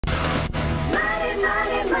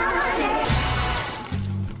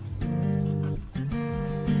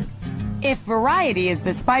If variety is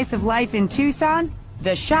the spice of life in Tucson,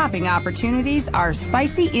 the shopping opportunities are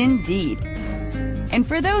spicy indeed. And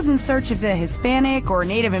for those in search of the Hispanic or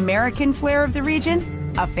Native American flair of the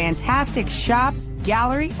region, a fantastic shop,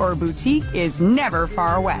 gallery, or boutique is never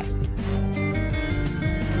far away.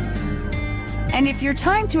 And if your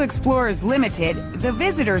time to explore is limited, the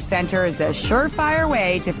Visitor Center is a surefire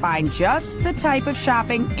way to find just the type of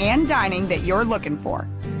shopping and dining that you're looking for.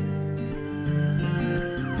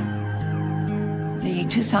 The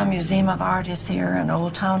Tucson Museum of Art is here, and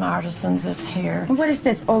Old Town Artisans is here. What is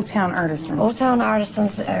this, Old Town Artisans? Old Town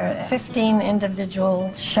Artisans are 15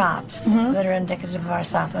 individual shops that are indicative of our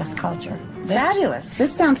Southwest culture. Fabulous.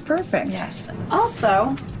 This sounds perfect. Yes.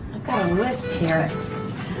 Also, I've got a list here.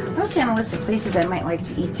 I wrote down a list of places I might like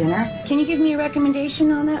to eat dinner. Can you give me a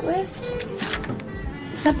recommendation on that list?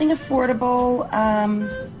 Something affordable.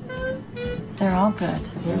 They're all good.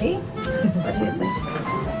 Really? What do you think?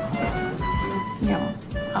 No.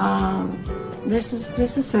 This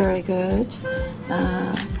is very good.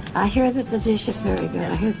 I hear that the dish is very good.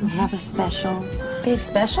 I hear they have a special. They have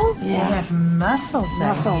specials? Yeah. They have mussels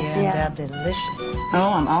out here, yeah. and they're delicious.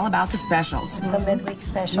 Oh, I'm all about the specials. It's a midweek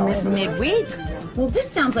special. Midweek? Well, this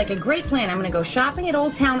sounds like a great plan. I'm going to go shopping at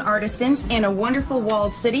Old Town Artisans in a wonderful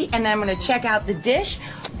walled city, and then I'm going to check out the dish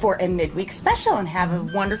for a midweek special and have a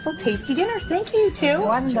wonderful, tasty dinner. Thank you, too.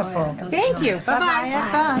 Wonderful. Thank you. Bye-bye. Bye-bye.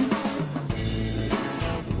 Have fun.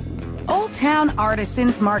 Old Town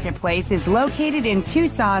Artisans Marketplace is located in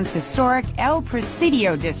Tucson's historic El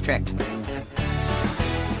Presidio district.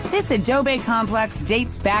 This adobe complex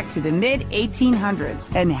dates back to the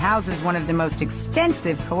mid-1800s and houses one of the most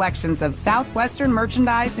extensive collections of southwestern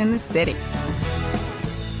merchandise in the city.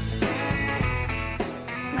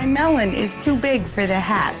 My melon is too big for the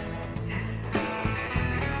hat.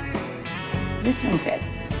 This one fits.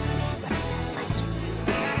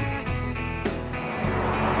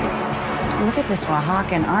 Look at this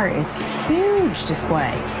Oaxacan art. It's a huge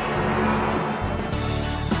display.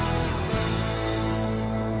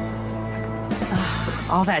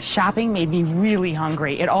 All that shopping made me really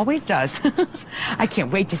hungry. It always does. I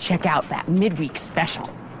can't wait to check out that midweek special.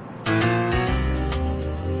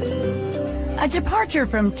 A departure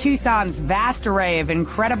from Tucson's vast array of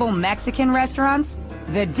incredible Mexican restaurants,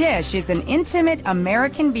 The Dish is an intimate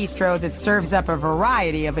American bistro that serves up a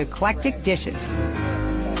variety of eclectic dishes.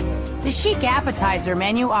 The chic appetizer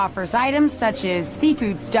menu offers items such as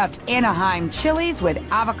seafood stuffed Anaheim chilies with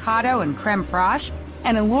avocado and creme fraiche,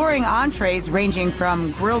 and alluring entrees ranging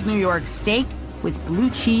from grilled New York steak with blue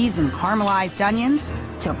cheese and caramelized onions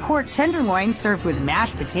to pork tenderloin served with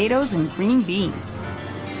mashed potatoes and green beans.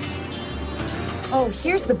 Oh,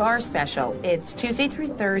 here's the bar special. It's Tuesday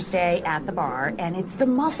through Thursday at the bar, and it's the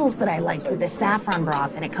mussels that I liked with the saffron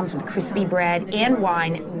broth, and it comes with crispy bread and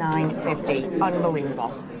wine, $9.50.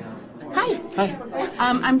 Unbelievable. Hi. Hi.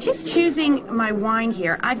 I'm just choosing my wine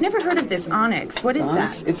here. I've never heard of this Onyx. What is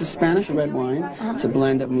Onyx, that? it's a Spanish red wine. It's a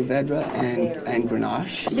blend of Mourvedre and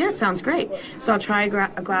Grenache. Yeah, sounds great. So I'll try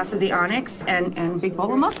a glass of the Onyx and a big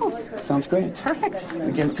bowl of mussels. Sounds great. Perfect.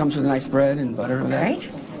 Again, it comes with nice bread and butter. With that. Right?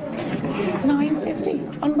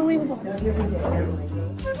 $9.50. Unbelievable.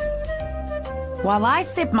 While I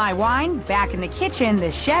sip my wine, back in the kitchen,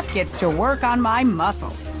 the chef gets to work on my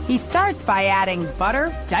mussels. He starts by adding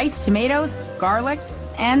butter, diced tomatoes, garlic,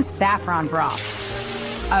 and saffron broth.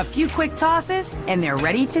 A few quick tosses, and they're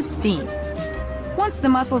ready to steam. Once the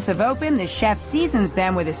mussels have opened, the chef seasons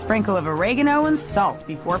them with a sprinkle of oregano and salt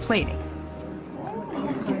before plating.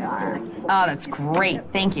 Oh, that's great.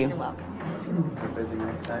 Thank you.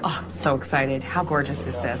 Oh, I'm so excited. How gorgeous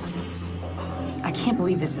is this? I can't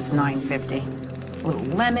believe this is $9.50. A little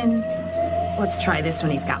lemon. Let's try this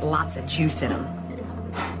one. He's got lots of juice in him.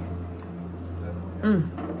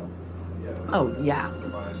 Oh, yeah.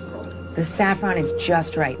 The saffron is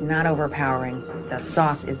just right, not overpowering. The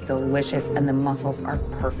sauce is delicious, and the mussels are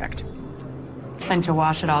perfect. And to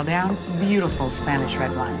wash it all down, beautiful Spanish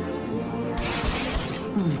red wine.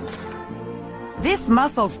 This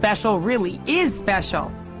mussel special really is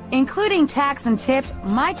special. Including tax and tip,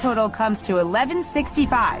 my total comes to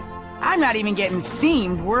 $11.65. I'm not even getting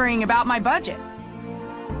steamed worrying about my budget.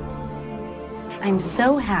 I'm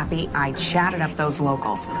so happy I chatted up those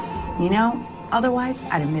locals. You know, otherwise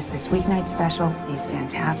I'd have missed this weeknight special, these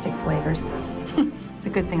fantastic flavors. It's a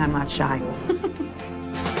good thing I'm not shy.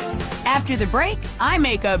 After the break, I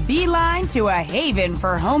make a beeline to a haven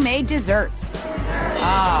for homemade desserts.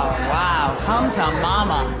 Oh, wow, come to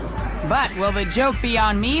mama. But will the joke be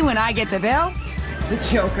on me when I get the bill? The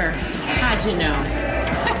Joker. How'd you know?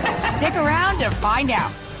 Stick around to find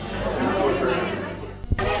out.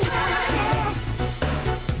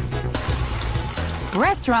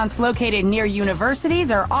 Restaurants located near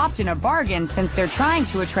universities are often a bargain since they're trying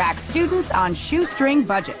to attract students on shoestring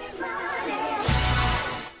budgets.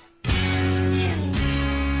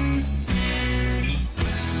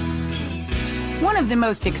 One of the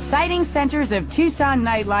most exciting centers of Tucson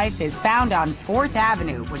nightlife is found on 4th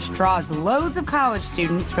Avenue, which draws loads of college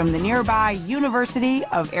students from the nearby University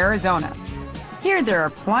of Arizona. Here there are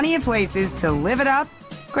plenty of places to live it up,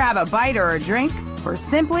 grab a bite or a drink, or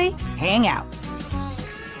simply hang out.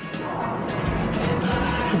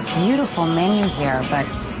 It's a beautiful menu here, but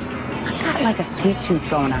I've got like a sweet tooth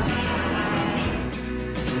going on.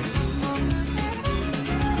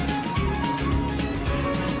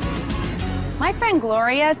 My friend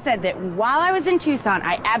Gloria said that while I was in Tucson,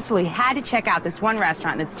 I absolutely had to check out this one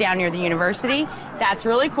restaurant that's down near the university. That's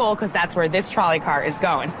really cool because that's where this trolley car is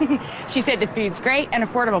going. She said the food's great and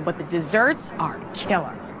affordable, but the desserts are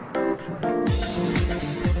killer.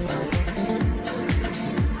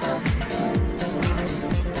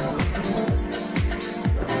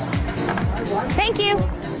 Thank you.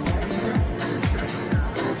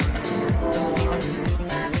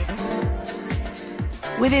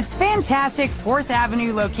 With its fantastic 4th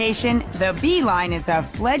Avenue location, the Beeline is a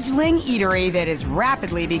fledgling eatery that is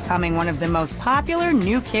rapidly becoming one of the most popular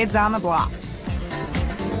new kids on the block.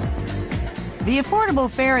 The affordable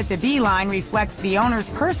fare at the Beeline reflects the owner's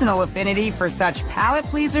personal affinity for such palate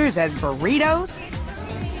pleasers as burritos,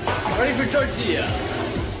 ready for tortilla,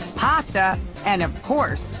 pasta, and of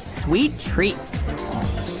course, sweet treats.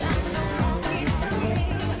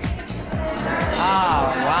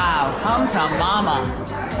 Oh, wow. Come to mama.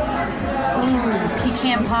 Ooh,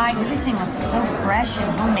 pecan pie. Everything looks so fresh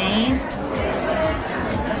and homemade.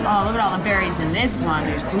 Oh, look at all the berries in this one.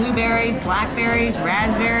 There's blueberries, blackberries,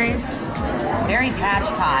 raspberries. Berry patch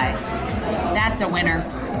pie. That's a winner.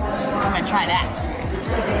 I'm going to try that.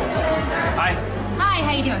 Hi. Hi,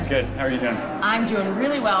 how you doing? Good. How are you doing? I'm doing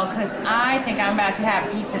really well because I think I'm about to have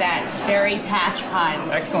a piece of that berry patch pie.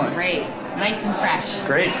 Looks excellent. Great. Nice and fresh.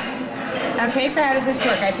 Great. Okay, so how does this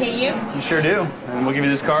work? I pay you? You sure do. And we'll give you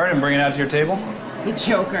this card and bring it out to your table. The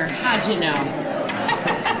Joker. How'd you know?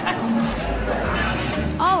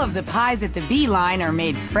 All of the pies at the Beeline are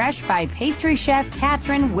made fresh by pastry chef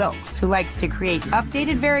Catherine Wilkes, who likes to create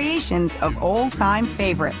updated variations of old-time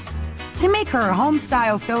favorites. To make her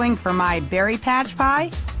home-style filling for my berry patch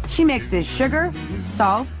pie, she mixes sugar,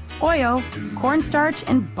 salt, oil, cornstarch,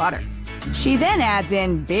 and butter. She then adds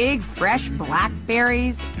in big, fresh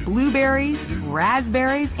blackberries, blueberries,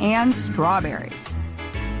 raspberries, and strawberries.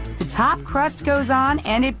 The top crust goes on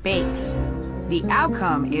and it bakes. The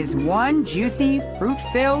outcome is one juicy,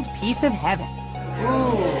 fruit-filled piece of heaven.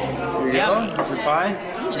 Ooh, Here you go. Here's your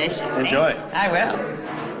pie. Delicious. Enjoy. I will.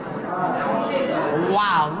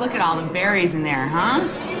 Wow, look at all the berries in there, huh?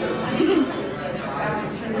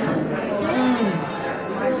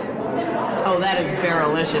 Oh, that is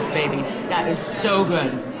berrylicious, baby. That is so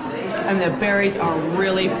good. And the berries are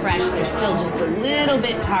really fresh. They're still just a little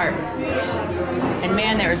bit tart. And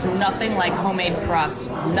man, there's nothing like homemade crust.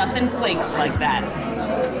 Nothing flakes like that.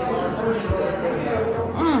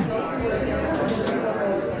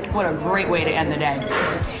 What a great way to end the day.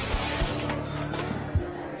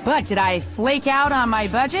 But did I flake out on my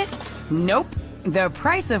budget? Nope. The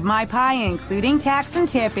price of my pie, including tax and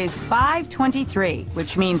tip, is $5.23,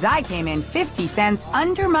 which means I came in 50 cents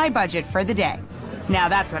under my budget for the day. Now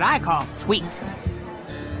that's what I call sweet.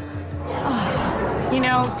 You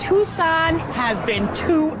know, Tucson has been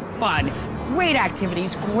too fun. Great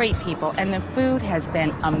activities, great people, and the food has been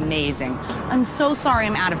amazing. I'm so sorry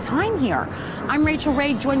I'm out of time here. I'm Rachel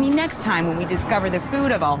Ray. Join me next time when we discover the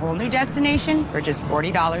food of a whole new destination for just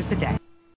 $40 a day.